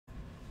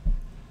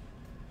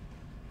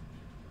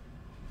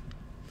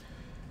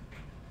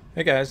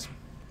Hey guys,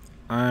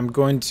 I'm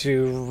going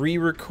to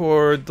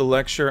re-record the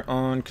lecture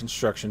on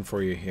construction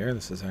for you here.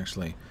 This is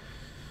actually,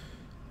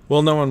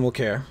 well, no one will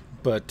care,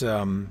 but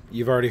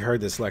you've already heard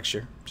this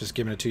lecture. Just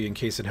giving it to you in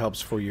case it helps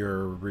for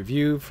your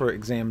review for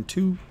exam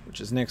 2, which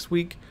is next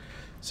week.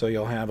 So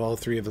you'll have all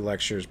 3 of the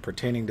lectures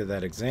pertaining to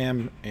that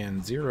exam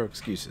and 0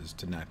 excuses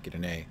to not get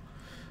an A.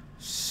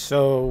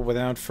 So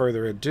without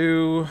further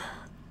ado,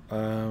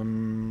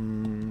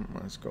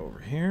 let's go over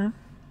here.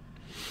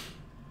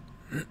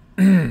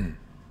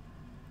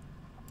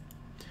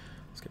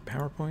 Get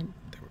PowerPoint.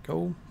 There we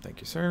go. Thank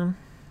you, sir.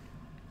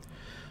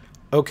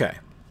 Okay.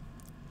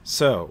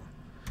 So,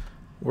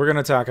 we're going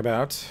to talk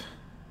about,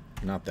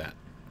 not that.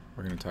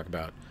 We're going to talk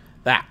about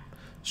that.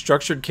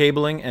 Structured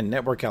cabling and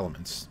network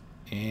elements.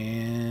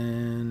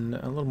 And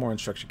a little more on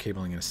structured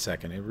cabling in a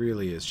second. It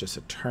really is just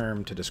a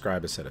term to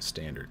describe a set of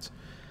standards.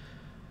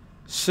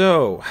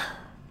 So,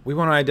 we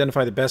want to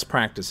identify the best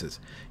practices.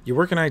 You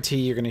work in IT,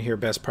 you're going to hear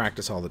best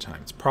practice all the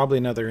time. It's probably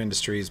in other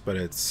industries, but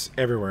it's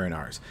everywhere in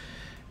ours.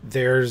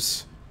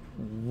 There's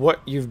what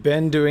you've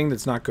been doing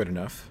that's not good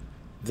enough.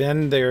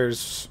 Then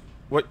there's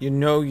what you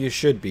know you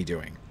should be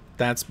doing.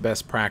 That's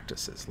best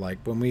practices. Like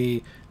when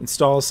we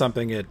install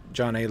something at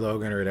John A.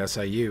 Logan or at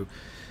SIU,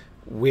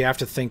 we have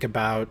to think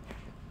about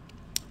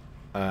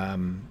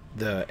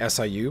the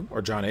SIU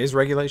or John A.'s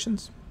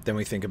regulations. Then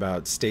we think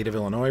about state of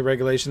Illinois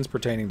regulations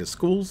pertaining to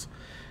schools.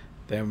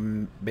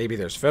 Then maybe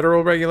there's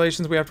federal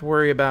regulations we have to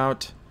worry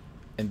about.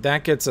 And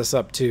that gets us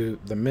up to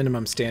the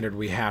minimum standard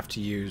we have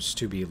to use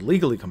to be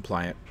legally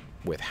compliant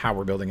with how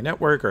we're building a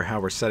network or how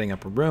we're setting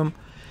up a room.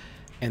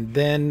 And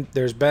then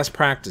there's best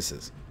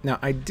practices. Now,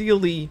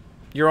 ideally,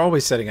 you're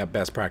always setting up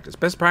best practice.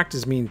 Best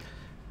practice means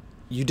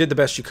you did the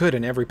best you could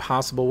in every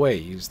possible way.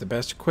 You used the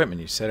best equipment.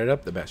 You set it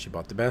up the best. You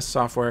bought the best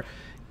software.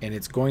 And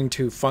it's going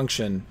to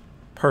function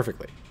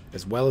perfectly,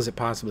 as well as it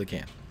possibly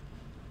can.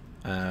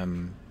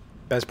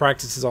 Best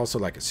practice is also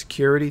like a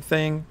security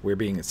thing. We're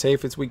being as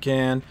safe as we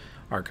can.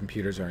 Our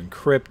computers are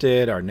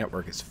encrypted. Our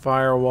network is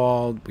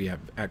firewalled. We have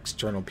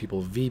external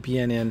people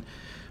VPN in.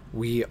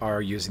 We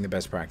are using the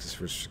best practice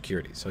for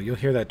security. So you'll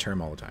hear that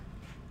term all the time.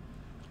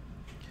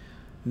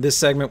 In this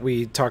segment,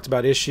 we talked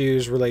about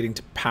issues relating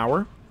to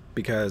power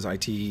because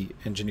IT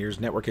engineers,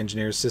 network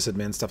engineers,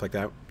 sysadmins, stuff like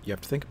that, you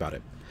have to think about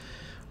it.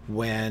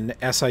 When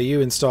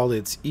SIU installed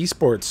its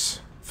esports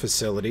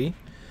facility,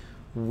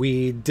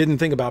 we didn't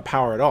think about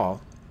power at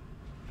all.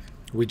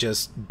 We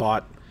just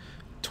bought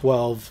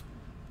 12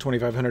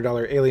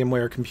 $2,500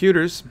 Alienware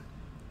computers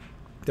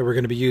that were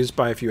going to be used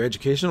by a few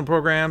educational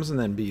programs and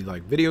then be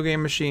like video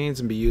game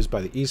machines and be used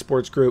by the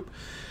esports group.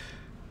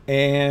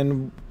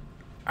 And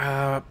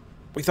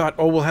we thought,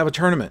 oh, we'll have a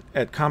tournament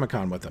at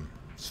Comic-Con with them.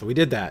 So we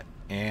did that.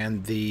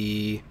 And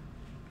the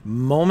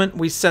moment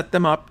we set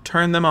them up,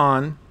 turned them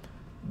on,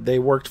 they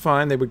worked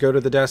fine. They would go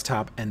to the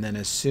desktop. And then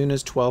as soon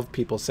as 12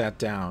 people sat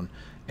down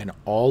and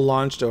all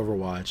launched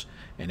Overwatch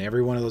and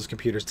every one of those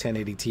computers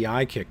 1080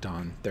 Ti kicked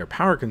on, their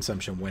power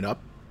consumption went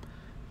up.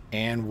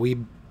 And we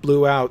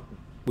blew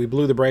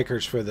the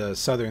breakers for the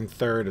southern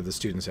third of the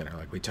student center.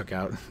 Like we took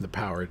out the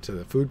power to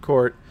the food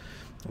court,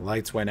 the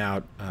lights went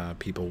out,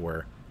 people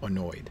were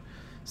annoyed.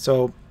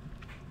 So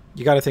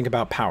you got to think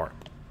about power.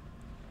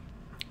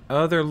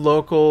 Other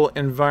local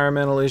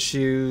environmental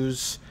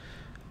issues,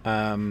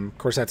 of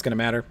course that's going to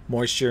matter.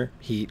 Moisture,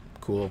 heat,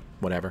 cool,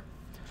 whatever.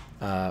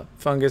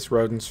 Fungus,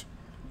 rodents.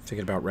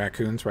 Thinking about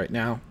raccoons right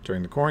now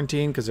during the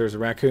quarantine because there's a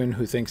raccoon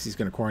who thinks he's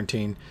going to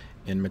quarantine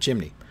in my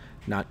chimney.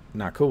 Not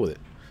cool with it.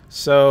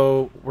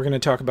 So we're going to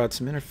talk about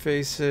some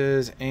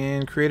interfaces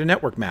and create a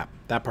network map.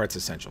 That part's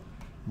essential.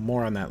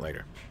 More on that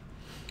later.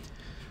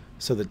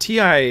 So the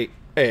TIA,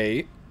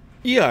 EIA,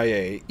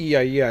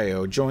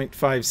 EIEIO Joint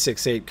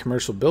 568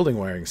 Commercial Building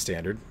Wiring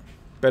Standard,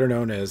 better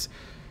known as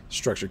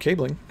structured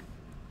cabling,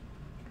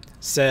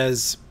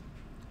 says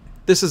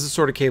this is the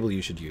sort of cable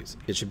you should use.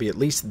 It should be at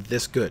least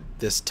this good,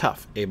 this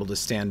tough, able to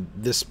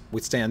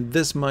withstand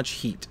this much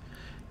heat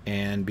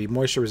and be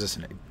moisture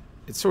resistant.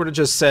 It sort of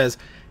just says,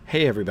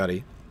 hey,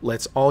 everybody,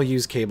 let's all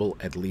use cable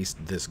at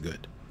least this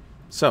good.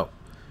 So,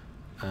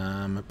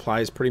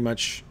 applies pretty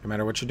much no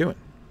matter what you're doing.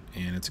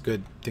 And it's a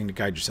good thing to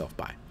guide yourself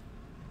by.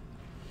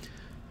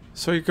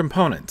 So your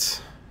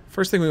components.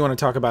 First thing we want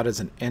to talk about is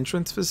an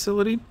entrance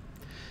facility.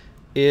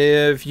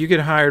 If you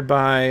get hired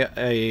by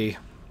a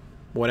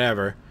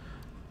whatever,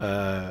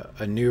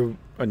 a new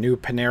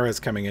Panera's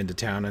coming into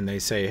town and they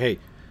say, hey,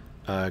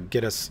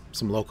 get us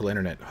some local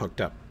internet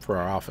hooked up for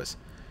our office.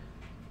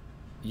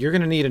 You're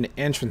going to need an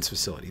entrance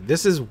facility.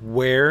 This is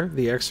where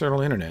the external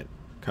internet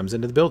comes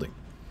into the building.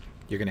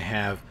 You're going to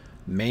have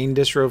main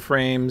distro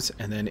frames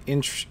and then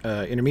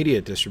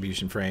intermediate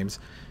distribution frames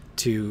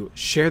to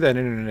share that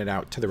internet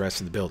out to the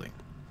rest of the building.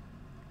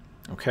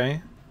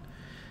 Okay?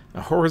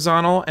 Now,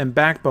 horizontal and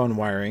backbone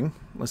wiring.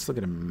 Let's look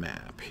at a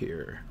map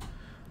here.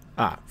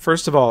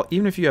 First of all,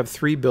 even if you have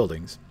 3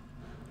 buildings,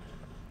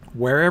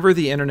 wherever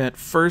the internet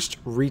first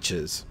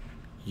reaches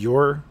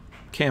your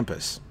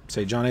campus,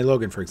 say John A.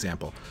 Logan, for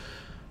example,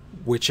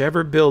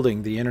 whichever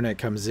building the internet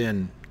comes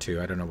in to,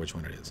 I don't know which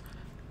one it is,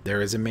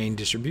 there is a main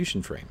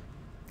distribution frame.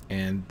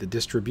 And the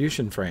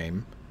distribution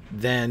frame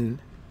then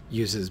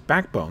uses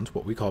backbones,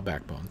 what we call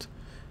backbones,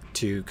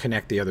 to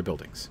connect the other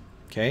buildings.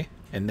 Okay?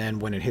 And then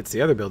when it hits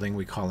the other building,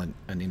 we call it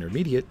an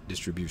intermediate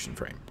distribution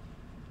frame.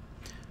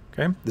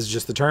 Okay? This is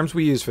just the terms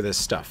we use for this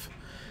stuff.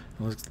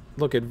 Let's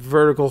look at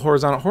vertical,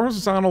 horizontal.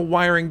 Horizontal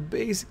wiring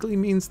basically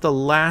means the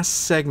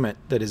last segment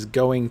that is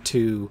going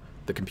to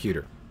the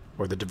computer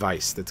or the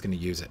device that's going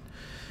to use it.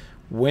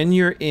 When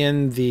you're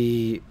in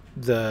the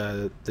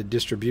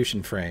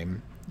distribution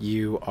frame,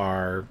 you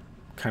are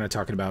kind of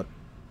talking about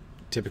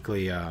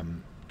typically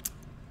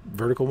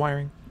vertical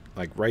wiring.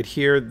 Like right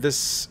here,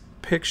 this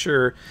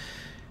picture,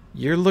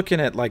 you're looking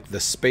at like the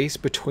space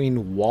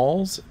between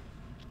walls.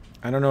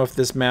 I don't know if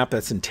this map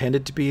that's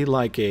intended to be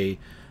like a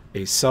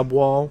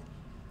subwall,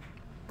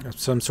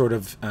 some sort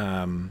of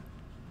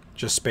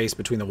just space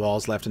between the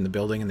walls left in the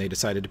building, and they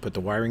decided to put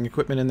the wiring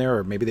equipment in there,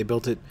 or maybe they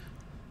built it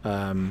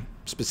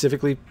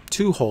specifically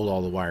to hold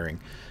all the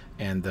wiring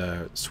and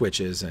the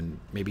switches and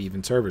maybe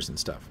even servers and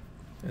stuff.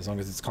 As long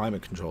as it's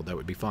climate controlled, that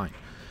would be fine.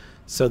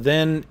 So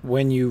then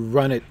when you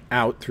run it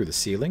out through the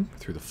ceiling,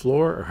 through the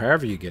floor, or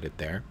however you get it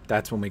there,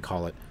 that's when we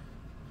call it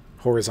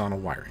horizontal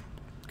wiring.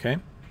 Okay?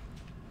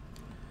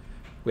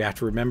 We have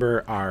to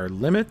remember our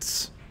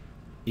limits.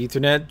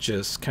 Ethernet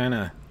just kind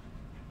of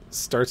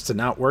starts to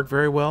not work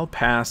very well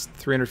past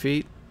 300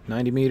 feet,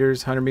 90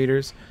 meters, 100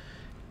 meters.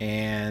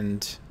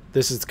 And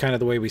this is kind of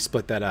the way we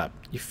split that up.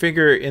 You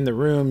figure in the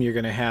room you're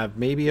going to have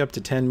maybe up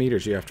to 10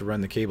 meters you have to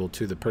run the cable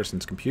to the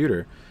person's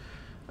computer.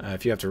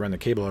 If you have to run the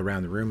cable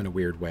around the room in a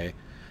weird way.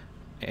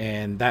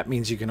 And that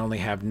means you can only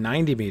have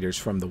 90 meters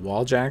from the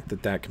wall jack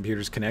that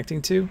computer's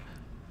connecting to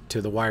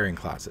the wiring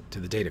closet, to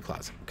the data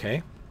closet,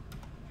 okay?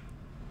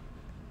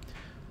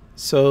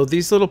 So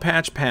these little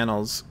patch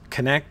panels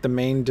connect the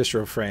main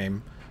distro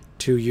frame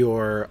to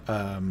your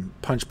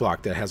punch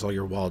block that has all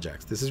your wall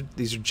jacks.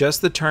 These are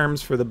just the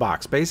terms for the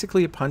box.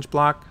 Basically, a punch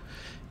block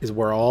is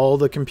where all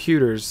the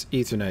computer's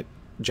Ethernet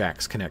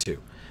jacks connect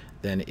to.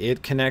 Then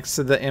it connects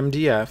to the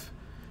MDF,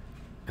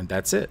 and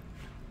that's it.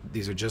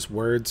 These are just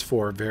words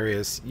for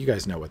various, you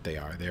guys know what they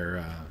are.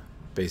 They're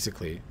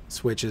basically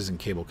switches and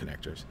cable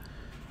connectors.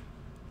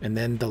 And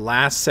then the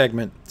last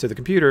segment to the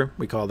computer,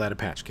 we call that a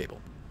patch cable.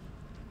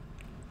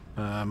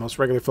 Most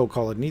regular folk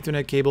call it an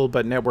Ethernet cable,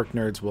 but network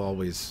nerds will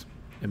always,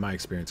 in my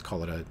experience,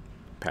 call it a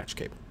patch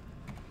cable.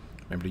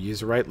 Remember to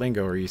use the right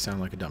lingo or you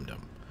sound like a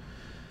dum-dum.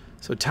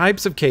 So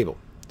types of cable.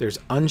 There's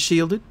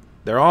unshielded.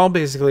 They're all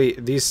basically,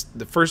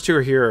 the first two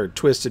are here are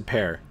twisted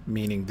pair,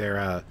 meaning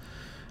they're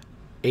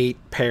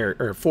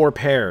 4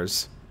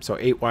 pairs, so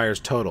 8 wires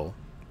total,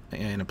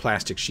 and a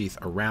plastic sheath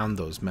around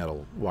those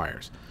metal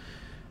wires.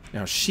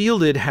 Now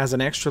shielded has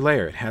an extra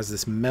layer. It has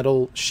this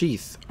metal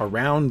sheath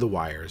around the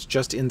wires,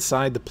 just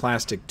inside the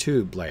plastic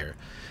tube layer,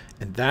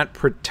 and that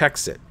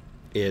protects it.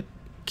 It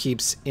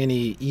keeps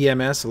any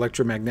EMS,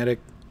 electromagnetic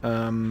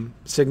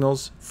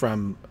signals,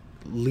 from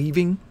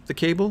leaving the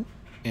cable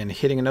and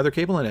hitting another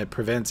cable, and it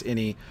prevents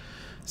any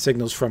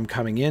signals from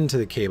coming into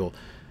the cable.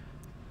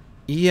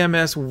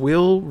 EMS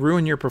will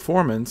ruin your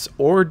performance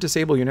or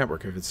disable your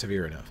network if it's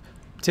severe enough.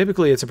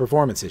 Typically, it's a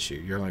performance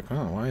issue. You're like,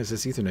 oh, why is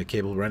this Ethernet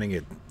cable running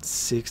at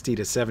 60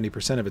 to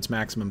 70% of its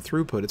maximum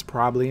throughput? It's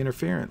probably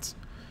interference.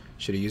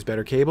 Should have used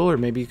better cable, or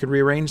maybe you could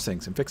rearrange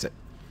things and fix it.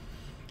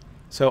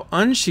 So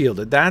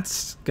unshielded,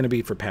 that's going to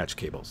be for patch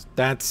cables.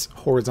 That's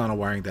horizontal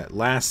wiring, that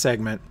last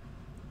segment.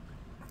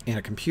 In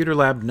a computer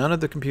lab, none of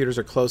the computers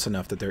are close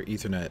enough that their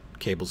Ethernet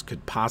cables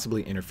could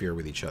possibly interfere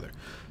with each other.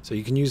 So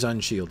you can use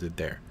unshielded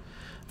there.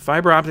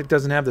 Fiber optic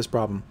doesn't have this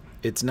problem.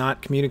 It's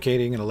not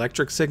communicating in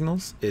electric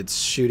signals. It's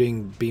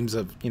shooting beams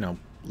of,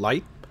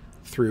 light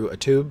through a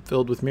tube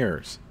filled with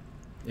mirrors.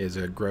 Is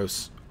a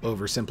gross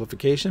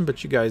oversimplification,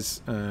 but you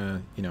guys, I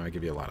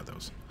give you a lot of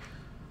those.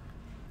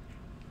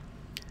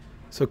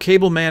 So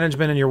cable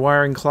management in your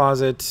wiring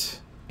closet,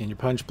 in your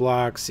punch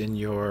blocks, in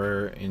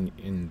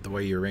the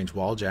way you arrange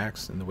wall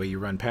jacks, and the way you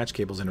run patch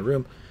cables in a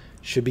room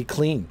should be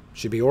clean,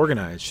 should be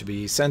organized, should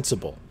be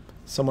sensible.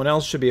 Someone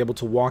else should be able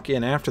to walk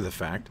in after the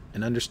fact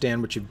and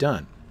understand what you've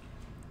done.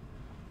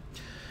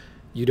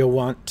 You don't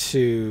want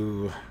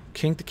to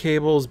kink the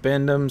cables,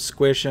 bend them,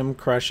 squish them,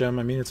 crush them.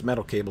 I mean, it's a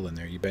metal cable in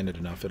there. You bend it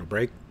enough, it'll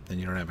break, then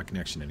you don't have a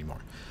connection anymore.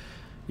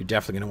 You're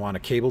definitely going to want a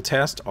cable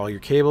test. All your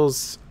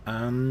cables.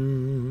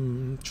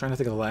 I'm trying to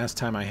think of the last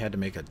time I had to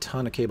make a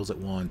ton of cables at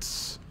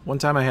once. One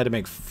time I had to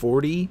make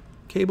 40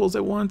 cables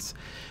at once,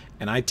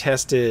 and I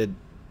tested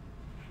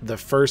the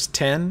first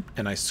 10,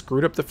 and I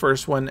screwed up the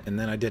first one, and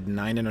then I did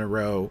 9 in a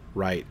row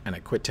right, and I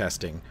quit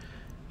testing,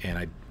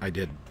 and I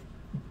did,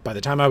 by the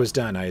time I was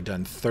done, I had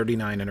done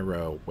 39 in a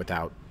row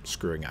without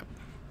screwing up.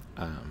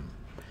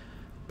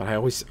 But I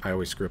always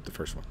screw up the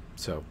first one.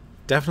 So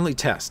definitely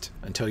test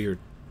until you're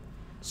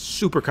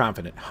super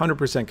confident,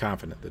 100%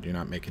 confident that you're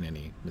not making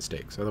any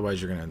mistakes.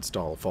 Otherwise, you're going to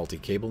install a faulty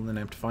cable and then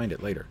have to find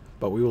it later.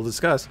 But we will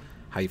discuss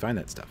how you find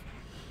that stuff.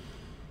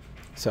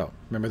 So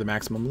remember the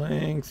maximum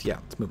length. Yeah,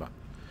 let's move on.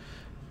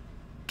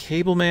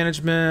 Cable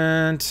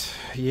management.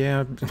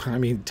 Yeah, I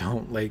mean,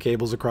 don't lay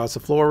cables across the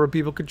floor where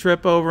people could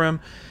trip over them.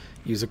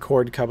 Use a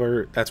cord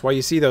cover. That's why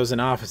you see those in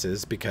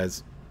offices,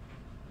 because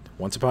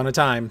once upon a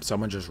time,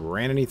 someone just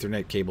ran an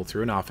Ethernet cable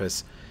through an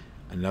office.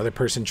 Another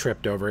person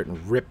tripped over it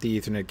and ripped the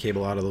Ethernet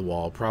cable out of the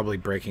wall, probably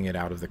breaking it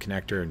out of the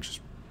connector and just,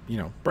 you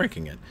know,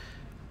 breaking it.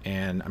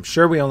 And I'm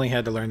sure we only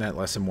had to learn that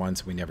lesson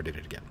once. We never did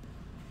it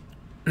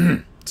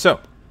again.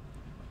 So,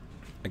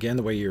 again,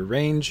 the way you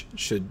arrange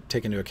should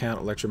take into account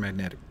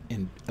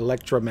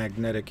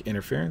electromagnetic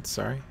interference.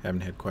 Sorry,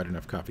 haven't had quite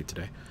enough coffee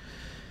today.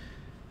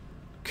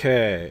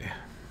 Okay,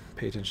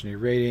 pay attention to your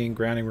rating,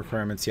 grounding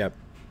requirements. Yep.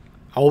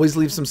 Always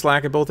leave some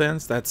slack at both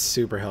ends. That's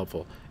super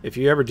helpful. If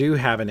you ever do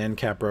have an end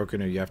cap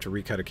broken or you have to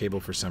recut a cable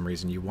for some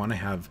reason, you want to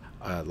have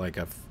like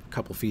a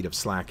couple feet of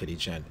slack at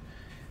each end.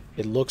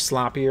 It looks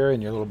sloppier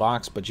in your little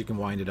box, but you can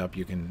wind it up.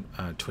 You can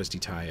twisty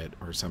tie it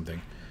or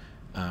something.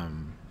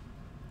 And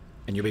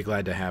you'll be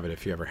glad to have it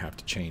if you ever have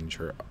to change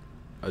or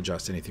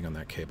adjust anything on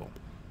that cable.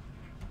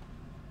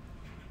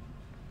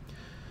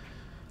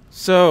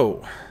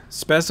 So,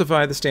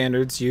 specify the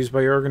standards used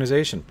by your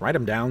organization. Write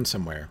them down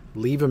somewhere.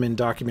 Leave them in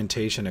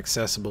documentation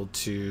accessible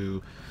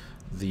to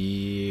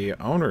the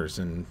owners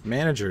and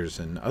managers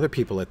and other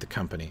people at the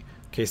company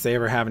in case they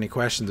ever have any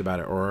questions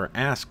about it or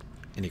ask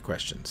any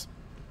questions.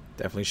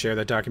 Definitely share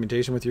that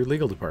documentation with your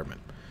legal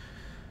department.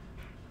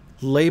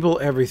 Label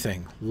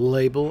everything.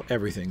 Label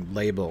everything.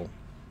 Label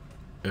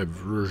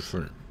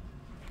everything.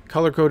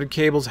 Color-coded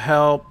cables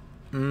help.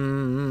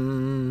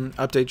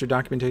 Update your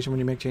documentation when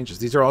you make changes.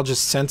 These are all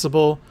just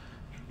sensible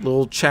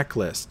little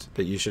checklist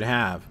that you should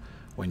have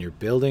when you're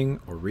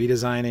building or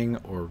redesigning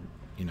or,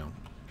 you know,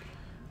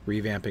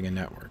 revamping a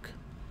network.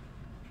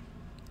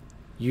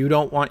 You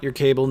don't want your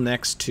cable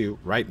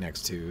right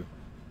next to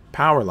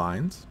power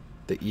lines.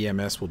 The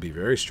EMS will be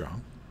very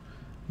strong.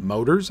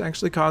 Motors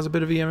actually cause a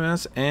bit of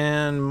EMS,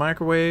 and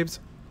microwaves.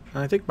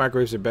 I think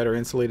microwaves are better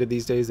insulated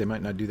these days. They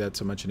might not do that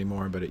so much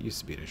anymore, but it used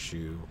to be an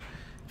issue.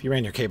 If you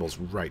ran your cables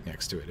right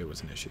next to it, it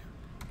was an issue.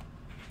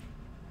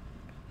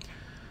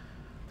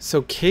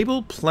 So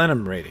cable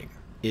plenum rating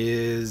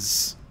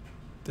is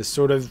this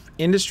sort of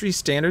industry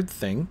standard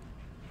thing,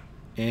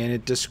 and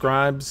it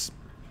describes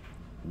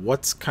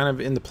what's kind of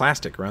in the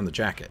plastic around the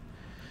jacket.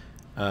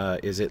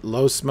 Is it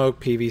low smoke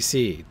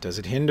PVC? Does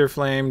it hinder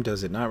flame?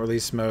 Does it not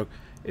release smoke?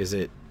 Is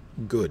it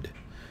good?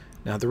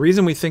 Now, the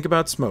reason we think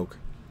about smoke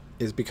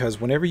is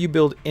because whenever you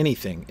build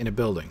anything in a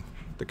building,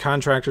 the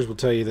contractors will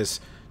tell you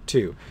this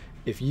too.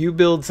 If you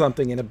build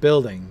something in a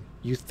building,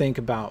 you think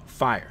about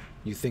fire.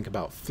 You think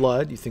about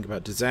flood. You think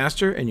about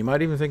disaster. And you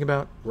might even think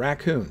about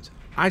raccoons.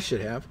 I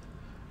should have,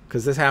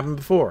 because this happened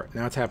before.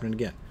 Now it's happening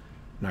again.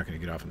 I'm not going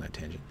to get off on that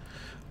tangent.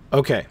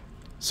 Okay,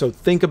 so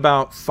think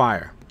about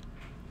fire.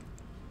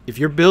 If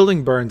your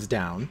building burns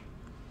down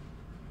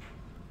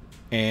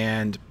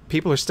and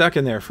people are stuck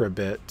in there for a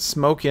bit,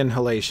 smoke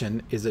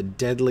inhalation is a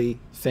deadly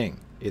thing.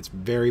 It's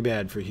very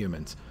bad for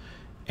humans.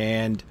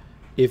 And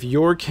if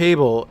your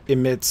cable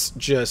emits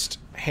just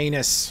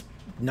heinous,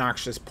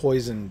 noxious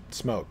poison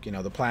smoke, you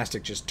know, the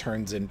plastic just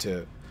turns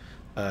into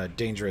a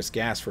dangerous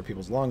gas for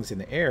people's lungs in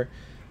the air,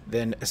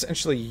 then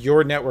essentially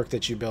your network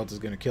that you built is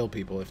going to kill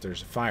people if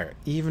there's a fire,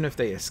 even if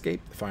they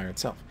escape the fire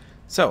itself.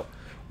 So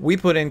we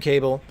put in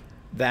cable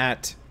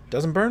that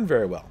doesn't burn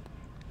very well.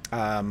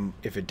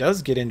 If it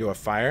does get into a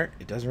fire,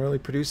 it doesn't really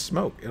produce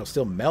smoke. It'll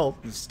still melt.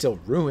 It's still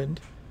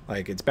ruined.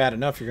 Like, it's bad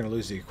enough you're going to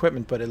lose the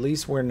equipment, but at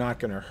least we're not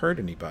going to hurt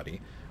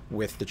anybody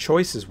with the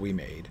choices we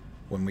made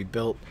when we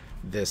built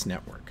this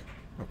network.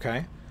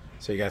 Okay?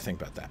 So you got to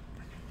think about that.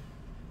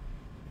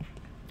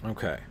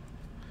 Okay.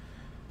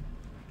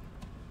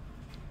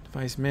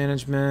 Device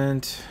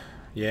management.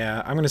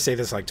 Yeah, I'm going to say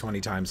this like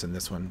 20 times in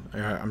this one.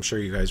 I'm sure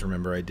you guys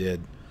remember I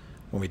did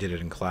when we did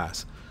it in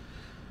class.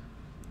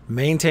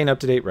 Maintain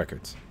up-to-date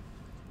records,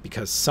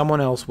 because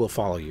someone else will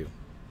follow you.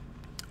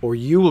 Or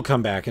you will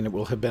come back and it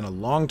will have been a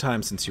long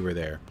time since you were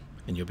there,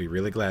 and you'll be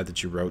really glad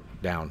that you wrote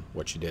down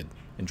what you did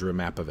and drew a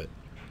map of it.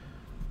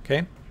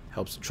 Okay?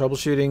 Helps with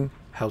troubleshooting,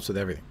 helps with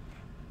everything.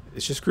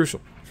 It's just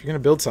crucial. If you're going to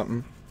build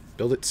something,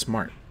 build it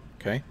smart.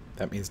 Okay?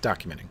 That means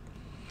documenting.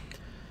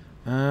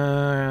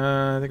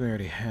 I think we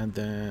already had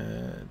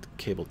that.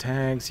 Cable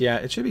tags. Yeah,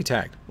 it should be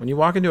tagged. When you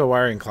walk into a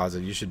wiring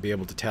closet, you should be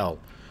able to tell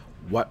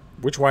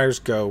which wires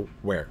go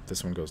where.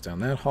 This one goes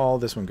down that hall,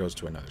 this one goes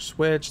to another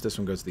switch, this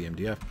one goes to the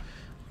MDF.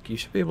 You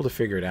should be able to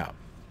figure it out,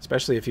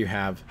 especially if you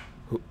have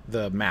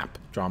the map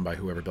drawn by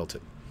whoever built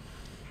it.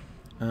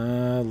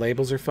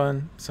 Labels are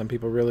fun. Some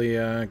people really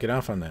get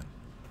off on that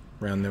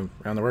around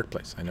the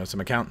workplace. I know some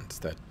accountants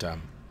that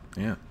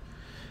yeah,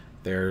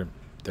 they're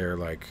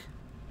like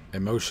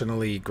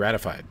emotionally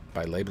gratified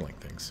by labeling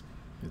things.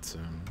 It's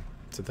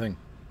a thing.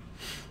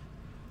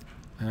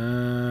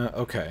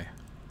 Okay.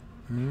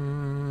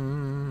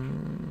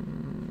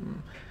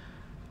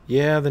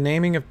 Yeah, the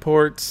naming of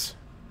ports.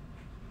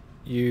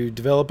 You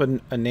develop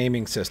a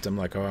naming system,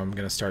 like, oh, I'm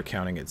going to start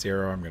counting at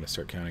 0, I'm going to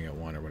start counting at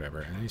 1, or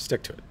whatever, and you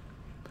stick to it.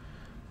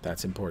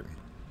 That's important.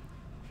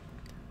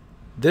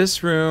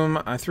 This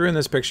room, I threw in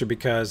this picture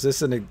because this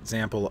is an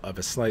example of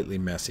a slightly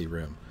messy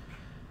room.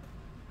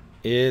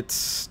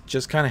 it's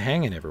just kind of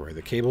hanging everywhere.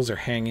 The cables are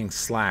hanging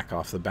slack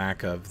off the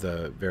back of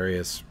the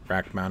various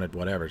rack-mounted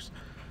whatevers,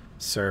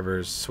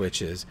 servers,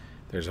 switches.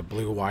 There's a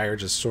blue wire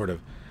just sort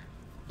of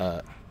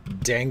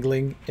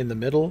dangling in the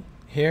middle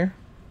here.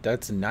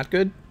 That's not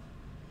good.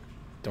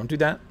 Don't do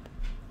that.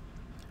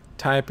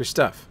 Tie up your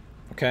stuff,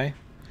 okay?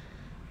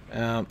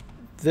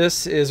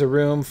 This is a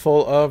room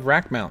full of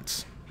rack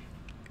mounts.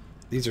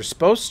 These are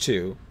supposed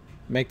to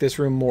make this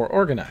room more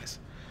organized.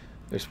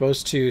 They're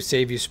supposed to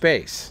save you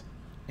space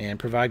and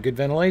provide good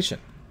ventilation.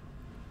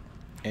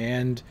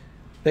 And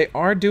they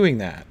are doing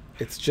that.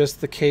 It's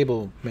just the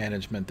cable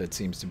management that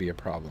seems to be a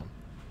problem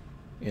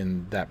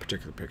in that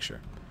particular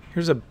picture.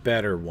 Here's a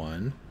better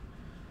one.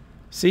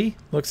 See?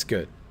 Looks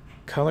good.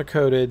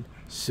 Color-coded,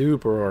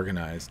 super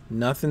organized.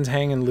 Nothing's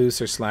hanging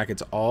loose or slack.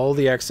 It's all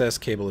the excess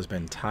cable has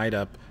been tied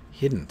up,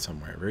 hidden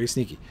somewhere. Very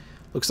sneaky.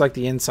 Looks like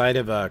the inside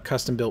of a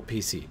custom-built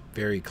PC.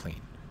 Very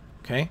clean.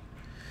 Okay?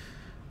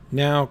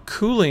 Now,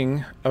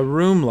 cooling a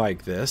room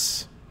like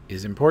this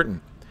is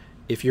important.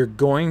 If you're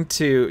going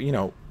to, you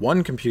know,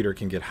 one computer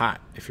can get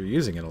hot if you're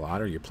using it a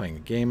lot, or you're playing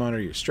a game on it,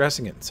 or you're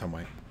stressing it in some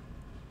way.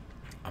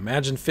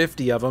 Imagine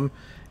 50 of them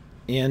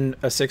in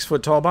a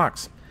 6-foot tall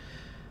box.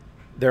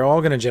 They're all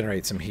going to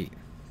generate some heat.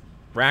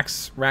 Rack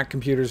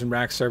computers and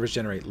rack servers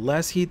generate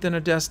less heat than a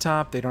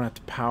desktop. They don't have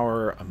to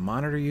power a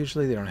monitor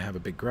usually. They don't have a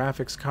big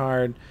graphics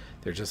card.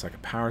 They're just like a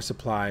power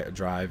supply, a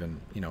drive, and,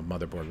 you know,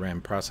 motherboard,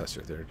 RAM,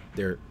 processor.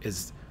 They're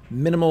as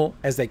minimal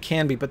as they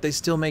can be, but they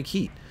still make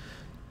heat.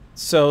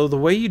 So the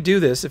way you do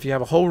this, if you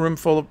have a whole room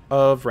full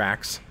of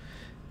racks,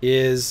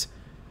 is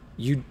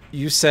you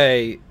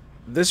say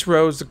this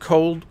row is the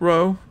cold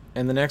row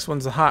and the next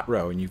one's the hot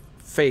row, and you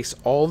face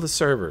all the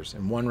servers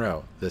in one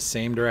row the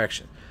same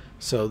direction,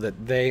 so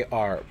that they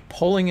are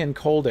pulling in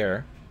cold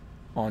air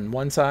on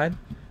one side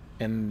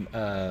and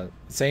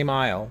same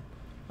aisle,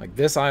 like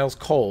this aisle's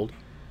cold.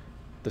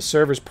 The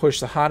servers push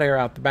the hot air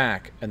out the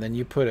back, and then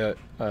you put a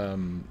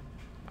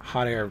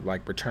hot air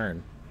like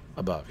return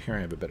above. Here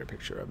I have a better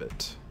picture of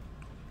it,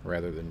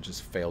 rather than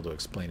just fail to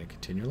explain it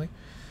continually.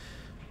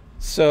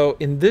 So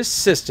in this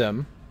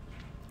system,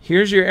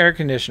 here's your air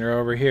conditioner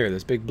over here,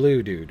 this big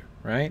blue dude,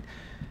 right?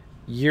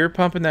 You're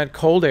pumping that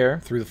cold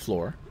air through the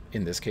floor,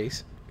 in this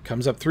case. It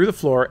comes up through the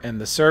floor, and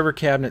the server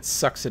cabinet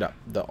sucks it up.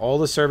 All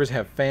the servers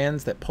have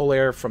fans that pull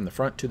air from the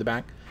front to the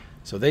back.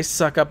 So they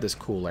suck up this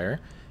cool air,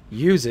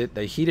 use it,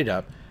 they heat it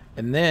up,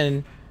 and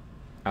then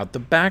out the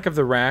back of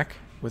the rack,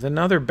 with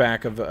another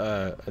back of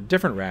a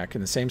different rack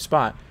in the same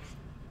spot,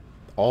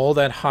 all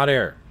that hot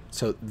air.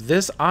 So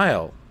this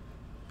aisle,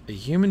 a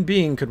human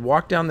being could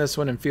walk down this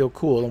one and feel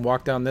cool, and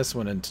walk down this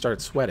one and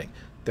start sweating.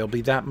 There'll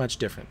be that much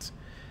difference.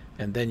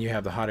 And then you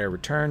have the hot air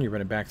return, you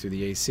run it back through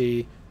the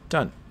AC,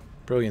 done.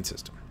 Brilliant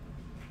system.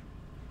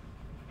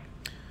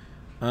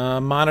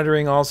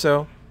 Monitoring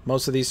also.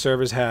 Most of these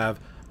servers have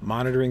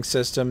monitoring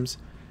systems.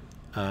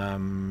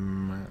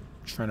 Trying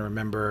to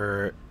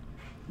remember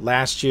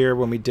last year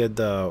when we did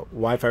the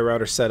Wi-Fi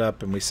router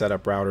setup, and we set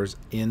up routers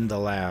in the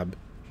lab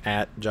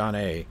at John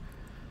A.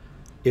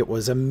 It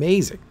was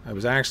amazing. I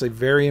was actually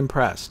very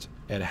impressed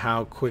at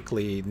how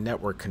quickly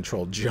network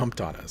control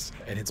jumped on us.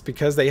 And it's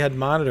because they had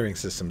monitoring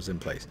systems in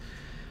place.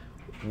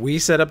 We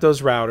set up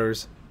those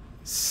routers.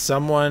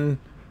 Someone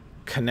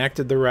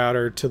connected the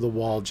router to the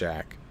wall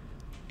jack,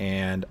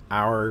 and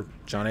our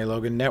John A.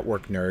 Logan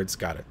network nerds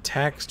got a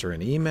text or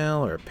an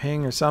email or a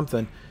ping or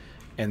something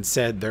and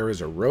said there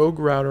is a rogue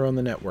router on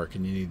the network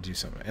and you need to do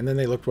something. And then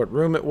they looked what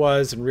room it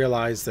was and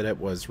realized that it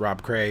was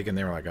Rob Craig, and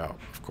they were like, oh,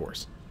 of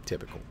course,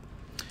 typical.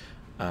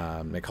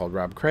 They called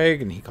Rob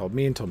Craig, and he called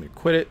me and told me to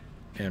quit it,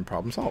 and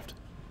problem solved.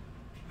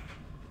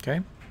 Okay?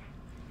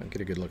 I'll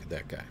get a good look at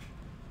that guy.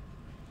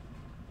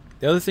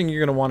 The other thing you're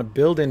going to want to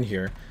build in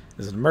here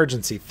is an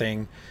emergency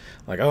thing.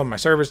 Like, oh, my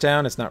server's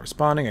down, it's not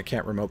responding, I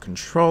can't remote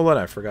control it,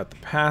 I forgot the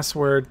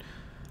password,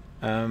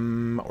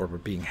 or we're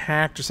being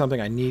hacked or something.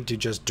 I need to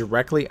just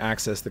directly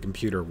access the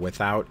computer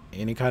without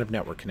any kind of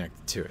network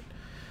connected to it.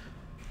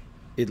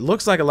 It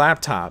looks like a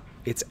laptop.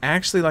 It's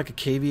actually like a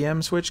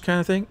KVM switch kind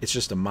of thing. It's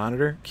just a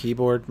monitor,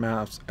 keyboard,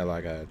 mouse,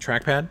 like a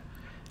trackpad.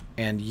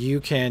 And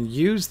you can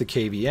use the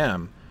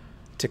KVM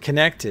to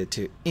connect it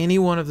to any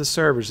one of the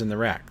servers in the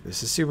rack.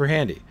 This is super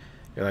handy.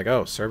 You're like,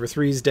 oh, server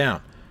 3's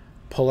down.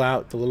 Pull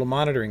out the little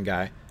monitoring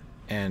guy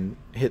and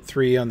hit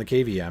 3 on the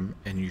KVM,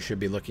 and you should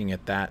be looking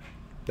at that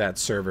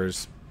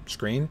server's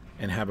screen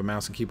and have a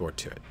mouse and keyboard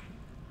to it.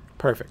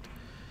 Perfect.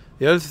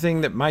 The other thing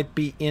that might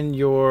be in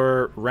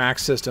your rack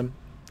system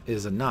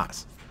is a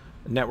NAS,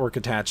 network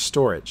attached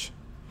storage.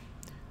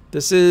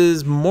 This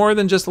is more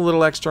than just a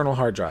little external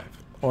hard drive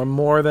or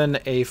more than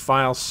a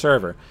file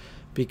server,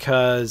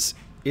 because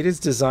it is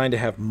designed to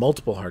have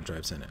multiple hard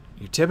drives in it.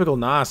 Your typical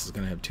NAS is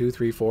going to have 2,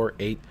 3, 4,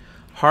 8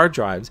 hard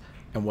drives,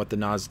 and what the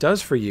NAS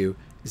does for you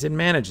is it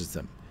manages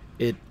them.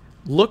 It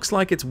looks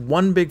like it's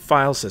one big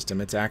file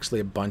system. It's actually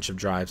a bunch of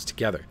drives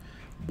together.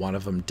 One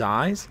of them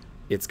dies,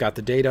 it's got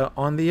the data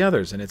on the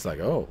others, and it's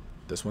like, oh,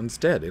 this one's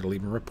dead. It'll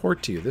even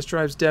report to you, this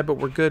drive's dead, but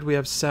we're good. We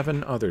have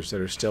 7 others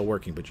that are still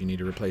working, but you need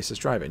to replace this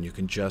drive, and you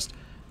can just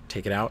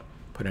take it out,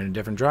 put Put in a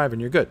different drive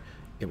and you're good.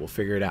 It will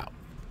figure it out.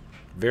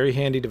 Very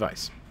handy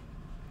device.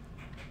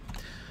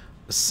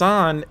 A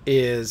SON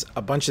is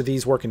a bunch of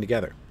these working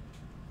together,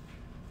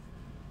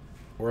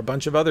 or a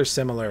bunch of other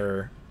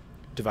similar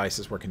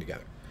devices working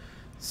together.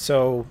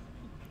 So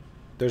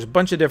there's a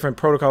bunch of different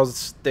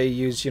protocols they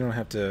use. You don't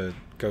have to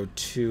go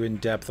too in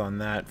depth on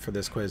that for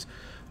this quiz,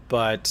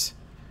 but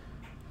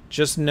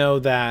just know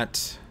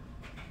that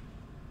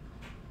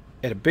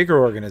at a bigger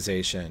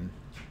organization,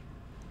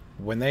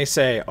 when they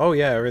say, oh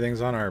yeah,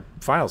 everything's on our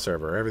file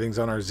server, everything's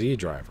on our Z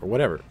drive or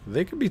whatever,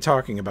 they could be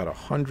talking about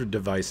 100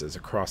 devices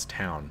across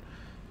town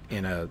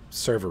in a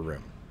server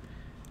room.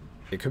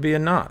 It could be a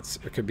NOS.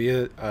 It could be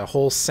a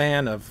whole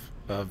SAN of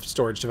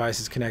storage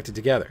devices connected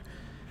together.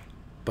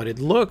 But it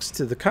looks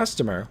to the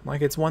customer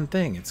like it's one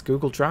thing. It's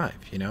Google Drive,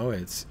 you know,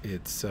 it's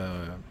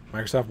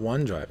Microsoft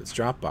OneDrive, it's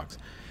Dropbox.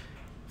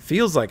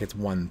 Feels like it's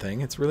one thing.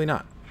 It's really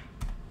not.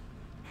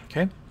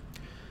 Okay?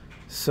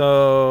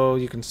 So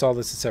you can install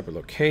this in a separate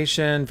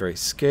location, very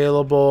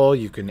scalable.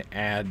 You can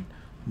add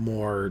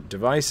more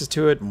devices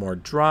to it, more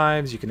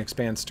drives. You can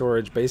expand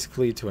storage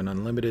basically to an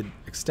unlimited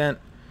extent.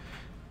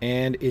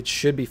 And it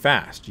should be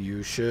fast.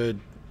 You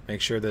should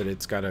make sure that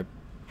it's got a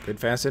good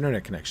fast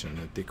internet connection,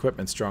 that the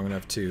equipment's strong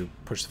enough to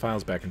push the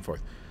files back and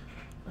forth.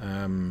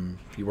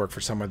 If you work for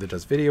somewhere that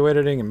does video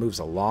editing and moves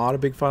a lot of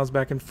big files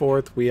back and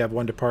forth, we have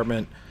one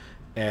department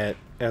at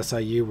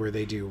SIU where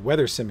they do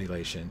weather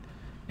simulation,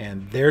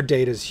 and their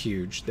data is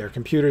huge. Their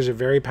computers are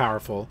very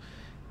powerful,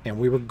 and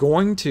we were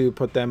going to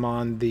put them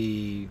on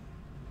basically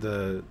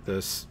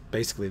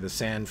the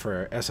SAN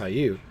for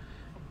SIU,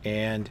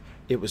 and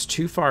it was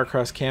too far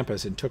across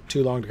campus and took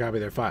too long to copy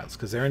their files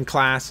because they're in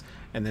class,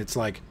 and it's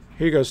like,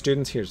 here you go,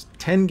 students, here's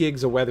 10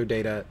 gigs of weather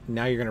data.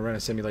 Now you're going to run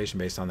a simulation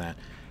based on that.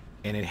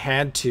 And it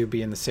had to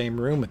be in the same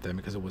room with them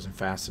because it wasn't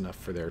fast enough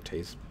for their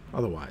taste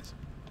otherwise.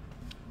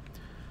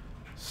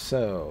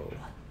 So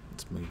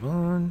let's move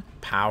on.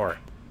 Power.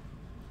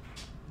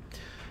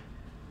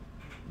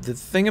 The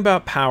thing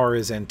about power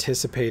is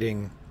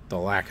anticipating the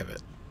lack of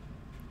it.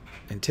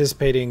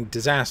 Anticipating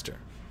disaster.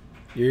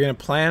 You're going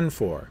to plan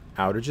for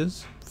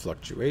outages,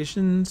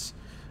 fluctuations,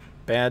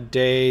 bad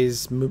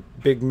days,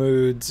 big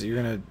moods.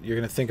 You're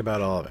gonna think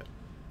about all of it.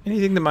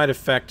 Anything that might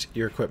affect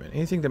your equipment,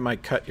 anything that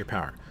might cut your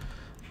power.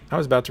 I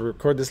was about to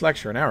record this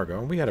lecture an hour ago,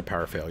 and we had a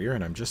power failure,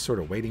 and I'm just sort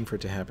of waiting for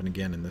it to happen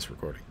again in this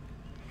recording.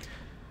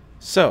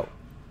 So,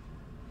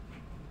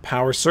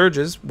 power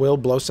surges will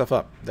blow stuff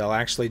up. They'll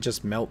actually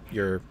just melt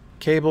your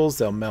cables.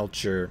 They'll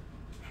melt your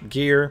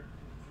gear.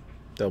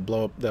 They'll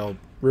blow up. They'll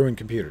ruin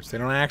computers. They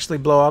don't actually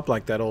blow up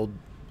like that old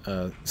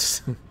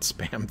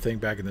spam thing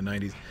back in the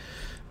 90s.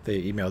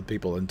 They emailed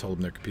people and told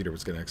them their computer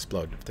was going to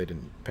explode if they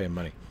didn't pay them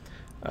money.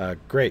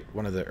 Great,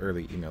 one of the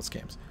early email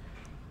scams.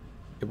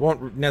 It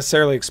won't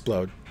necessarily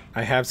explode.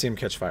 I have seen them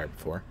catch fire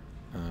before.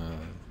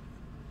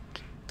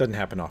 Doesn't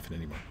happen often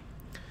anymore.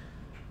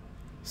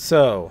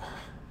 So,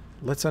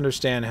 let's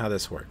understand how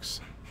this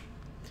works.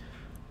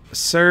 A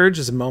surge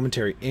is a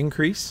momentary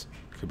increase.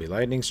 Could be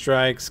lightning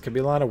strikes. Could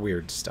be a lot of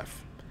weird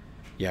stuff.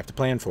 You have to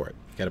plan for it.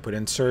 You got to put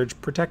in surge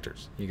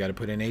protectors. You got to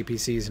put in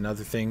APCs and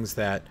other things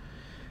that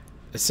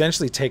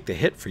essentially take the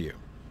hit for you.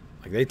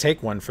 Like, they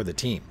take one for the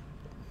team.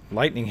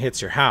 Lightning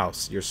hits your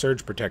house, your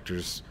surge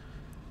protectors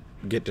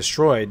get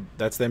destroyed.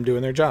 That's them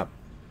doing their job.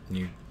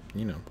 You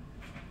know,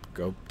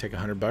 go take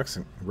 $100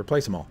 and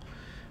replace them all.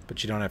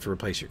 But you don't have to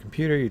replace your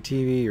computer, your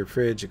TV, your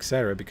fridge,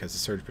 etc., because the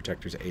surge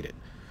protectors ate it.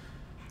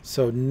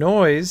 So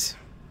noise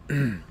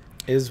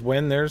is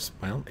when there's,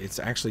 well, it's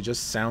actually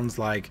just sounds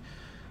like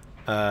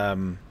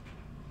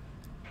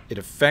it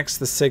affects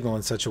the signal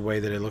in such a way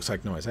that it looks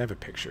like noise. I have a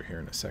picture here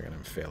in a second.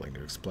 I'm failing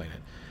to explain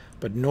it.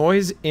 But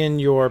noise in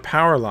your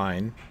power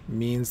line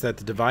means that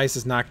the device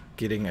is not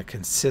getting a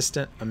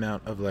consistent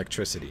amount of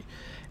electricity.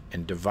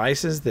 And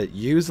devices that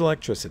use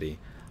electricity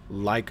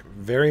like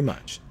very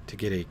much to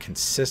get a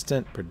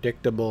consistent,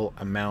 predictable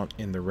amount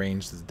in the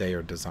range that they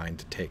are designed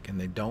to take. And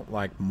they don't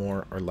like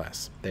more or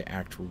less. They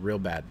act real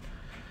bad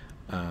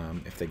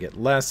if they get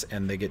less,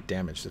 and they get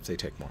damaged if they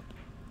take more.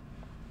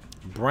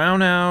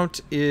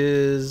 Brownout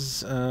is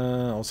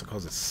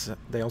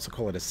they also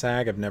call it a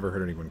sag. I've never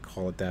heard anyone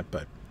call it that,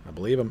 but I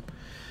believe them.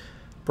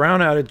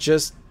 Brownout, it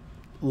just,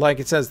 like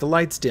it says, the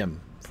lights dim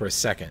for a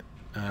second.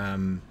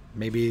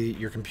 Maybe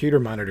your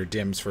computer monitor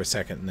dims for a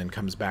second and then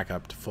comes back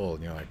up to full,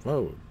 and you're like,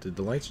 whoa, did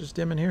the lights just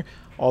dim in here?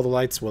 All the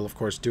lights will, of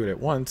course, do it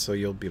at once, so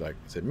you'll be like,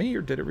 is it me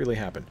or did it really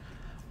happen?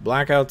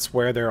 Blackouts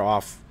where they're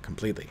off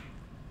completely.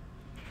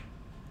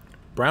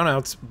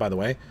 Brownouts, by the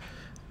way,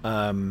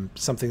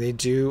 something they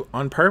do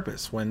on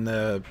purpose. When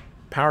the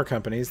power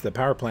companies, the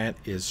power plant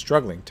is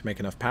struggling to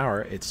make enough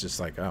power, it's just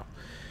like, oh,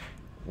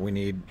 we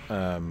need,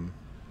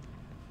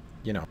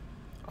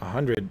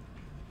 100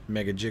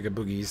 mega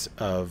gigaboogies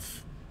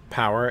of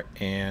power,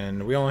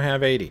 and we only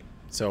have 80.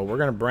 So we're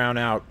going to brown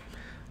out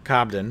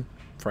Cobden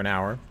for an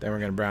hour, then we're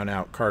going to brown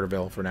out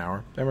Carterville for an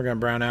hour, then we're going to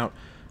brown out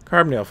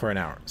Carbondale for an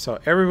hour. So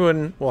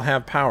everyone will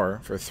have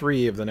power for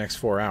 3 of the next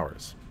 4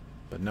 hours,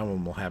 but no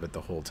one will have it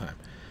the whole time.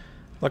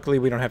 Luckily,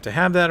 we don't have to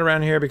have that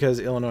around here because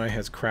Illinois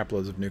has crap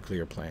loads of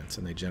nuclear plants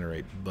and they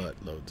generate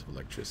buttloads of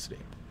electricity.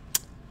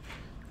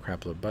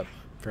 Crap load, buttload.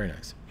 Very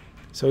nice.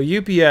 So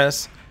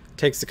UPS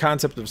takes the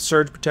concept of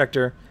surge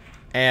protector,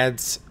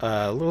 adds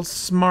a little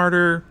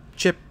smarter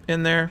chip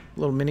in there, a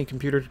little mini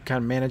computer to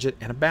kind of manage it,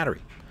 and a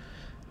battery.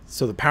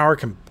 So the power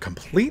can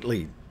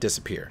completely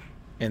disappear,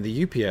 and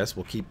the UPS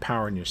will keep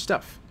powering your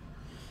stuff.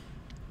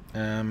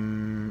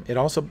 It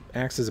also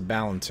acts as a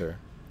balancer.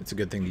 It's a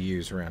good thing to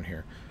use around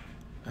here.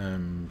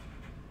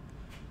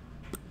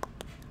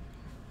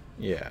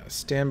 Yeah,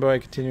 standby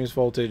continuous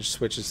voltage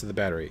switches to the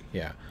battery.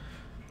 Yeah.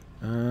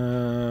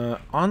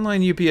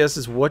 Online UPS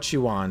is what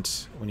you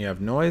want when you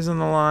have noise on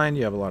the line,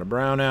 you have a lot of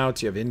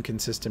brownouts, you have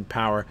inconsistent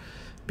power,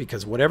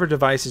 because whatever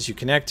devices you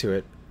connect to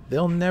it,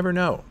 they'll never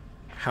know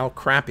how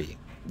crappy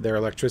their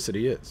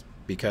electricity is,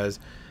 because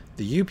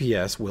the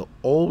UPS will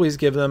always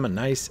give them a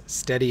nice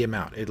steady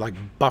amount. It like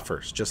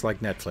buffers, just like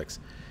Netflix.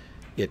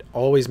 It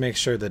always makes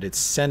sure that it's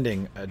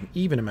sending an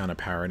even amount of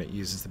power, and it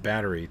uses the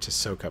battery to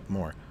soak up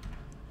more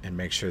and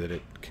make sure that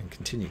it can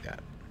continue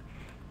that.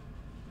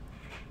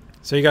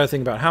 So you got to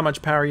think about how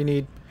much power you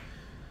need,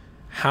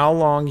 how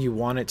long you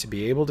want it to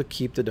be able to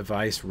keep the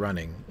device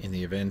running in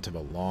the event of a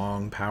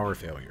long power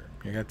failure.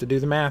 You have to do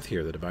the math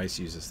here. The device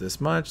uses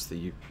this much,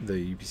 the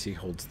UPS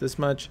holds this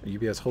much,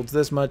 UPS holds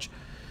this much.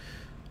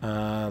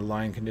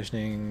 Line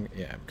conditioning,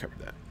 yeah, I've covered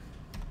that.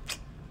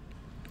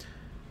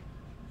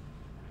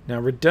 Now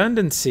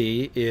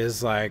redundancy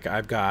is like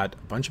I've got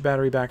a bunch of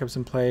battery backups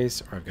in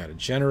place, or I've got a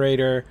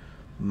generator.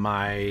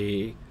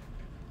 My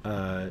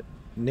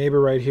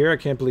neighbor right here, I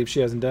can't believe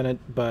she hasn't done it,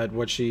 but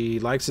what she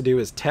likes to do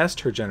is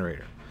test her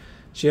generator.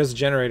 She has a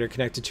generator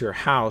connected to her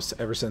house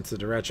ever since the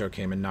derecho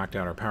came and knocked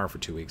out our power for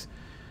 2 weeks.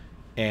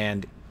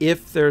 And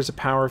if there's a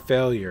power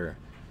failure,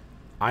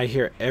 I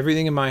hear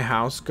everything in my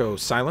house go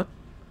silent,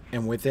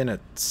 and within a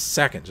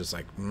second, just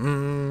like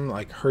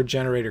her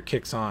generator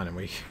kicks on, and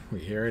we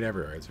hear it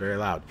everywhere. It's very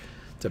loud.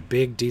 It's a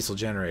big diesel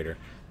generator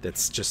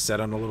that's just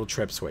set on a little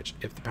trip switch.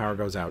 If the power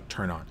goes out,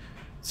 turn on.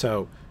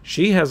 So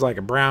she has like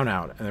a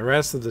brownout, and the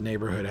rest of the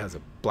neighborhood has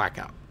a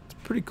blackout. It's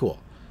pretty cool.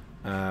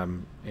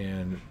 And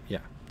yeah,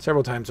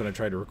 several times when I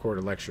tried to record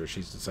a lecture,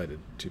 she's decided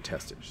to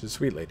test it. She's a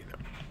sweet lady,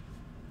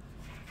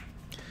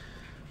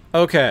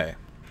 though. Okay,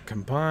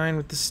 combine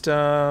with the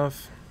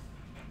stuff.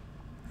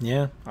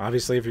 Yeah,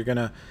 obviously, if you're going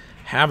to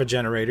have a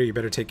generator, you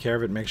better take care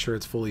of it and make sure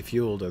it's fully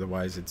fueled.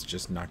 Otherwise, it's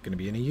just not going to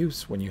be any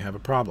use when you have a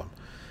problem.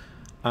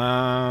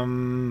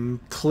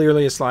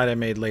 Clearly a slide I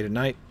made late at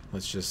night.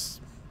 Let's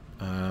just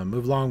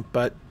move along.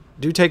 But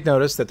do take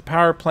notice that the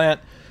power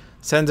plant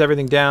sends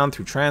everything down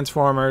through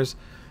transformers.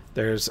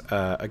 There's,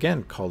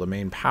 again, called a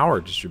main power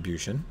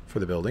distribution for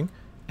the building.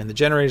 And the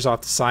generator's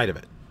off the side of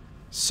it.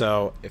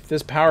 So if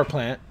this power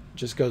plant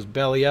just goes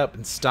belly up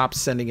and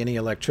stops sending any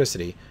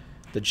electricity,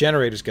 the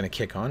generator's going to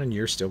kick on and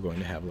you're still going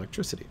to have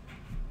electricity.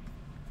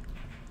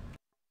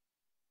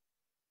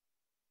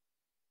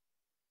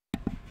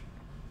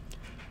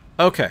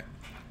 Okay,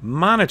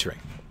 monitoring.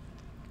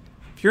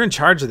 If you're in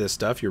charge of this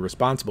stuff, you're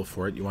responsible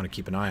for it, you want to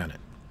keep an eye on it.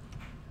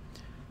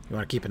 You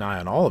want to keep an eye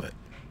on all of it,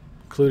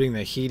 including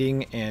the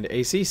heating and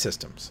AC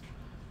systems.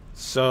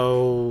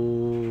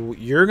 So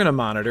you're going to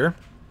monitor,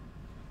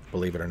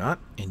 believe it or not,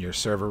 in your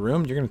server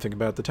room, you're going to think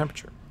about the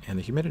temperature and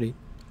the humidity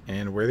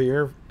and where the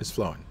air is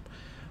flowing.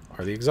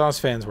 Are the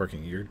exhaust fans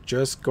working? You're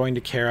just going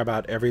to care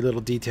about every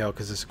little detail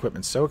because this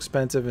equipment's so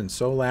expensive and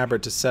so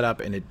elaborate to set up,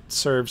 and it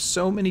serves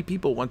so many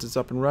people once it's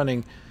up and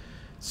running.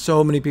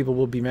 So many people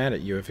will be mad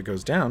at you if it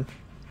goes down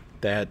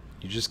that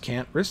you just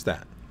can't risk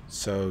that.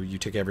 So you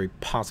take every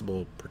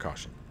possible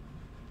precaution.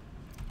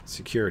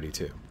 Security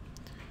too.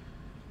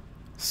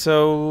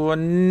 So a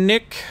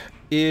NIC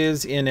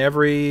is in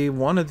every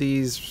one of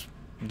these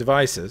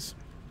devices.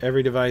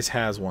 Every device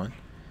has one.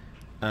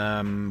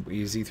 We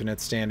use Ethernet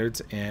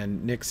standards,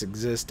 and NICs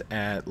exist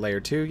at layer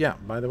 2. Yeah,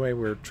 by the way,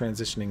 we're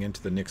transitioning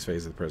into the NICs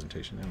phase of the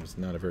presentation. That was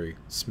not a very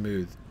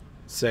smooth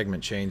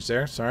segment change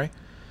there. Sorry.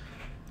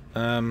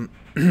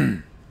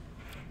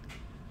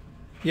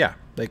 Yeah,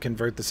 they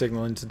convert the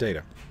signal into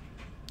data.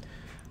 I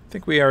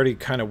think we already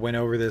kind of went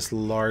over this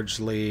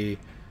largely.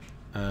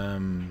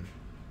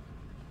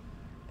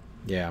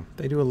 Yeah,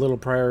 they do a little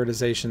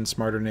prioritization.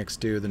 Smarter NICs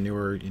do. The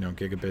newer,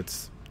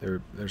 gigabits,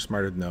 they're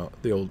smarter than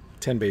the old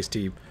 10 base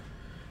T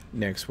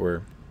NICs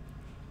were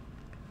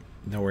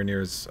nowhere near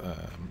as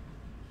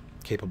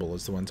capable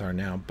as the ones are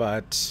now.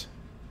 But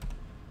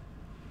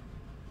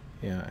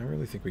yeah, I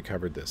really think we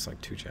covered this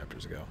like 2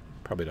 chapters ago.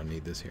 Probably don't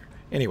need this here.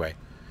 Anyway,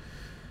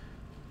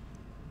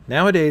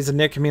 nowadays a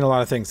NIC can mean a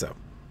lot of things, though.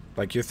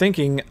 Like you're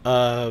thinking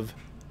of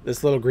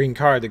this little green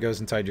card that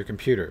goes inside your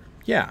computer.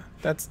 Yeah,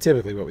 that's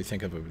typically what we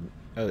think of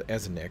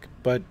as a NIC.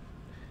 But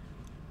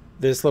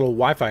this little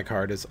Wi-Fi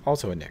card is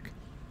also a NIC.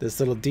 This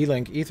little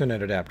D-Link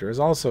Ethernet adapter is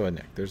also a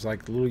NIC. There's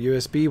like little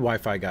USB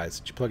Wi-Fi guys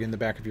that you plug in the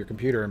back of your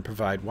computer and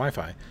provide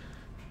Wi-Fi.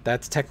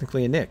 That's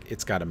technically a NIC.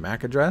 It's got a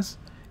MAC address.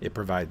 It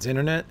provides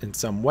internet in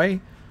some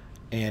way.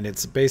 And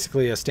it's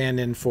basically a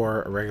stand-in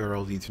for a regular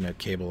old Ethernet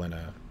cable and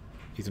a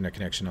Ethernet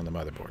connection on the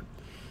motherboard.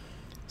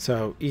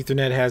 So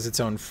Ethernet has its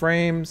own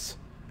frames.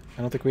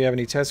 I don't think we have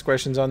any test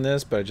questions on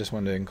this, but I just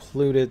wanted to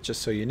include it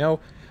just so you know.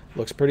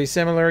 Looks pretty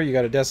similar. You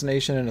got a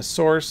destination and a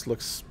source.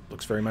 Looks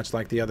very much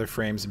like the other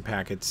frames and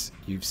packets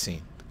you've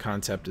seen. The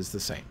concept is the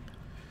same.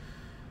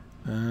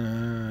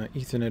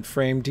 Ethernet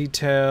frame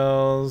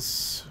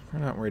details.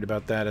 We're not worried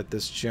about that at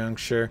this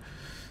juncture.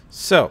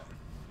 So,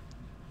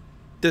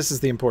 this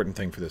is the important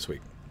thing for this week.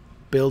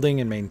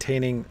 Building and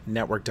maintaining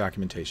network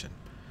documentation.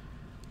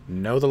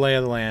 Know the lay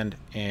of the land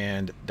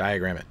and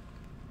diagram it.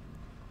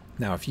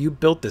 Now, if you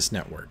built this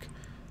network,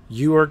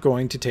 you are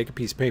going to take a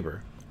piece of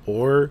paper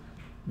or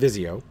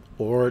Visio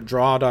or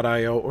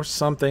draw.io or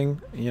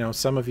something. You know,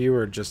 some of you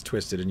are just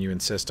twisted and you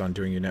insist on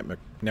doing your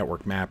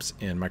network maps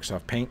in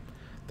Microsoft Paint.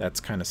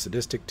 That's kind of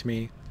sadistic to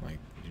me. Like,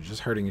 you're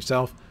just hurting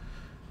yourself.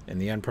 And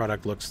the end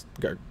product looks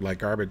like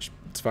garbage.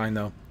 It's fine,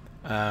 though.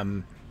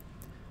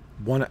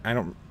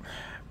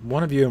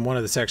 One of you in one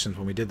of the sections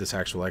when we did this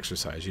actual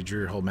exercise, you drew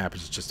your whole map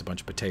as just a bunch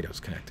of potatoes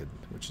connected,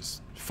 which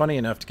is funny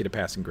enough to get a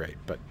passing grade,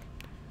 but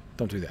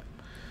don't do that.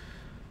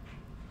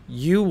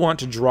 You want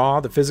to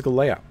draw the physical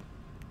layout.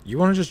 You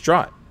want to just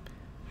draw it.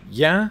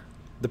 Yeah,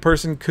 the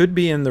person could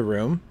be in the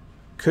room,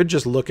 could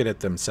just look at it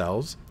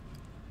themselves,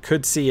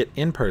 could see it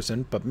in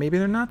person, but maybe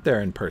they're not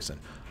there in person.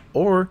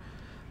 Or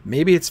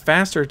maybe it's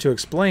faster to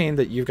explain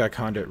that you've got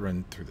conduit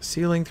run through the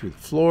ceiling, through the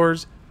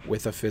floors,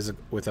 with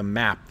a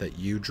map that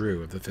you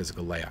drew of the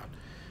physical layout.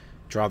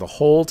 Draw the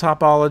whole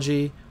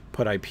topology,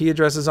 put IP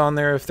addresses on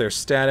there if they're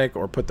static,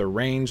 or put the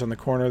range on the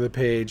corner of the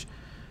page,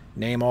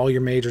 name all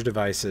your major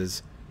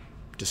devices,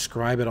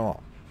 describe it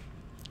all.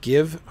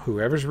 Give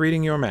whoever's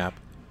reading your map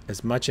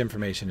as much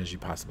information as you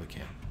possibly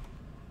can.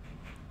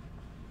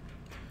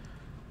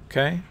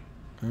 Okay.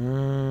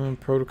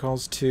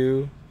 Protocols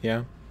 2,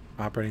 yeah.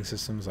 Operating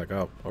systems like,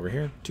 oh, over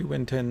here, 2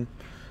 Win 10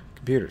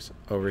 computers.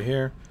 Over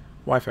here,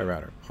 Wi-Fi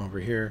router. Over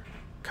here,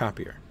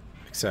 copier,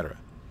 etc.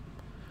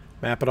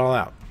 Map it all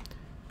out.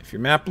 If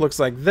your map looks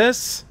like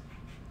this,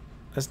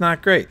 that's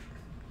not great.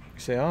 You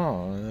say,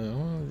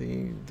 oh,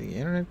 the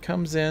internet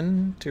comes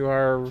in to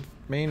our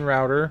main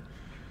router,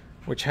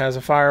 which has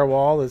a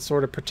firewall that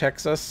sort of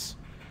protects us.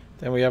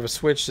 Then we have a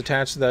switch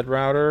attached to that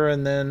router,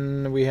 and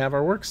then we have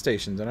our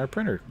workstations and our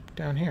printer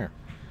down here.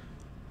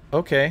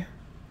 Okay.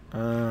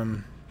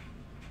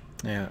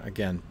 Yeah,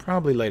 again,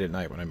 probably late at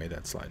night when I made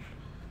that slide.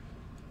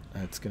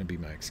 That's going to be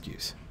my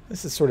excuse.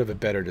 This is sort of a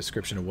better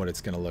description of what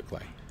it's going to look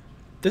like.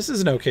 This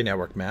is an OK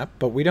network map,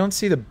 but we don't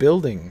see the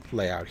building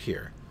layout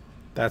here.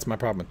 That's my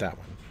problem with that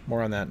one.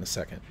 More on that in a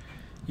second.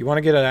 You want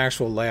to get an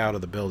actual layout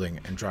of the building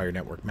and draw your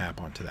network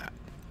map onto that.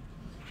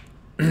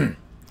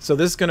 So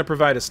this is going to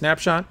provide a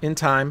snapshot in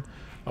time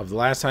of the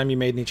last time you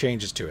made any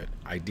changes to it,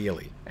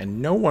 ideally.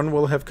 And no one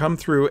will have come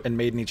through and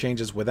made any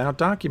changes without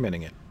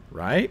documenting it,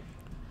 right?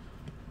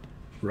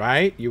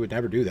 Right? You would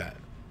never do that.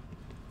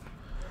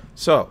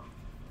 So,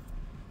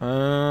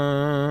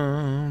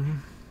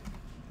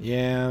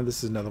 yeah,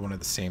 this is another one of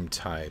the same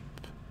type.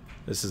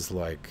 This is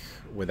like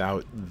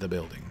without the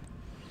building.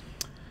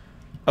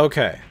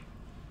 Okay.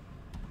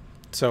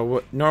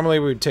 So normally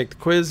we would take the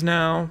quiz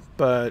now,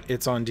 but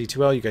it's on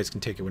D2L. You guys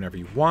can take it whenever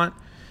you want.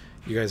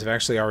 You guys have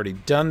actually already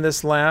done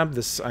this lab.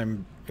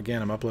 I'm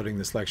uploading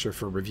this lecture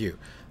for review.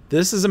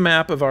 This is a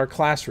map of our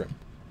classroom.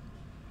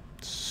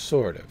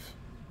 Sort of.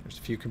 There's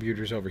a few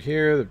computers over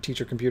here, the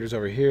teacher computers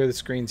over here, the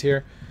screen's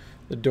here,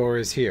 the door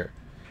is here.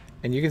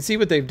 And you can see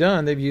what they've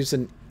done. They've used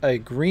a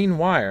green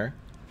wire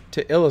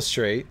to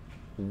illustrate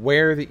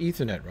where the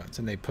Ethernet runs.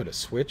 And they put a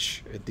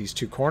switch at these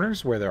two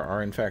corners where there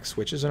are, in fact,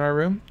 switches in our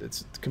room.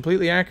 It's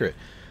completely accurate.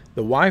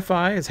 The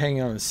Wi-Fi is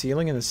hanging on the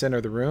ceiling in the center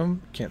of the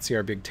room. Can't see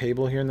our big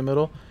table here in the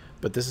middle,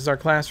 but this is our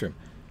classroom.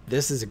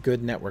 This is a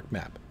good network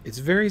map. It's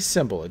very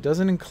simple. It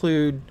doesn't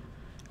include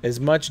as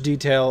much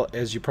detail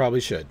as you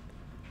probably should,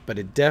 but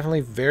it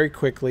definitely very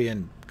quickly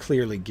and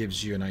clearly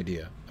gives you an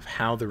idea of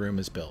how the room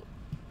is built.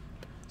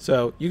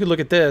 So you could look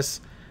at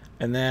this,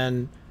 and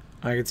then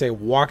I could say,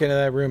 walk into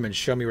that room and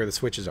show me where the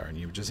switches are, and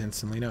you would just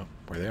instantly know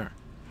where they are.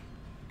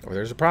 Or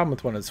there's a problem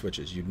with one of the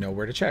switches, you'd know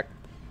where to check.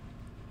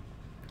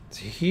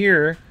 So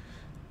here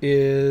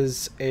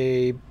is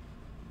a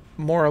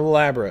more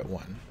elaborate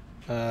one,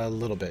 a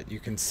little bit. You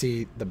can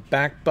see the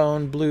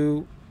backbone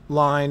blue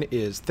line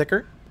is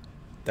thicker.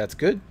 That's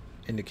good.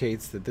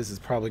 Indicates that this is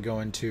probably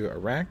going to a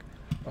rack,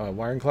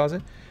 wiring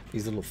closet.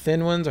 These little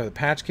thin ones are the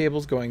patch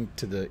cables going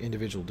to the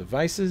individual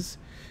devices.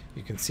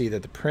 You can see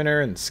that the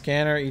printer and the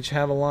scanner each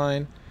have a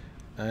line.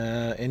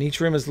 And each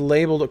room is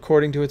labeled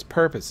according to its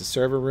purpose. The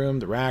server room,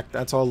 the rack,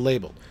 that's all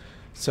labeled.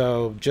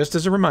 So just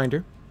as a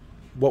reminder,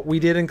 what we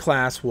did in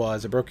class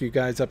was I broke you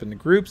guys up into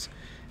groups.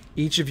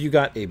 Each of you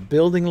got a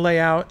building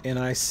layout, and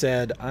I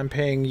said, I'm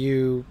paying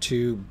you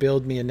to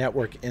build me a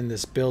network in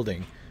this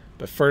building.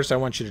 But first I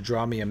want you to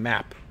draw me a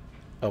map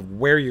of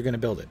where you're going to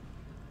build it.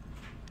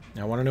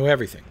 Now, I want to know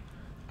everything.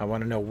 I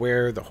want to know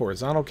where the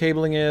horizontal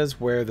cabling is,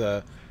 where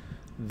the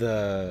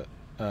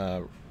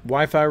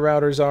Wi-Fi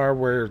routers are,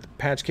 where the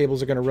patch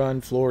cables are going to run,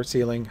 floor,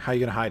 ceiling, how are you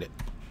going to hide it.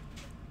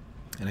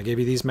 And I gave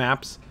you these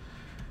maps,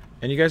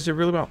 and you guys did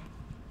really well.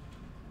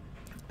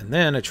 And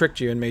then I tricked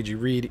you and made you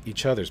read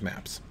each other's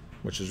maps,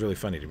 which is really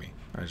funny to me.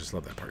 I just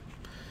love that part.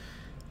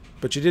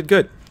 But you did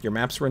good. Your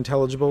maps were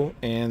intelligible,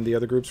 and the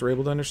other groups were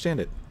able to understand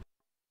it.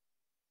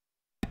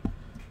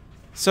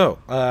 So,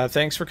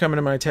 thanks for coming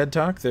to my TED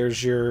Talk.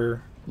 There's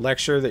your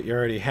lecture that you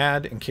already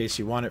had in case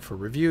you want it for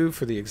review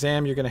for the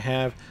exam you're going to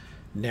have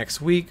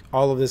next week.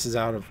 All of this is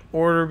out of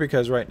order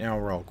because right now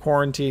we're all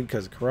quarantined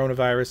because of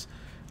coronavirus.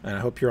 And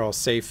I hope you're all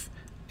safe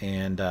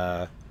and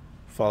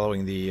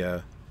following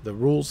the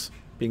rules,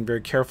 being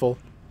very careful.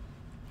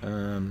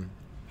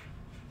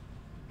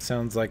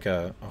 Sounds like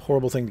a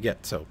horrible thing to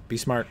get, so be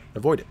smart.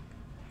 Avoid it.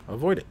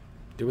 Avoid it.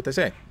 Do what they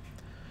say.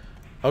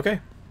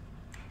 Okay.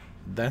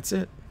 That's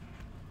it.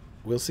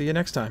 We'll see you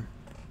next time.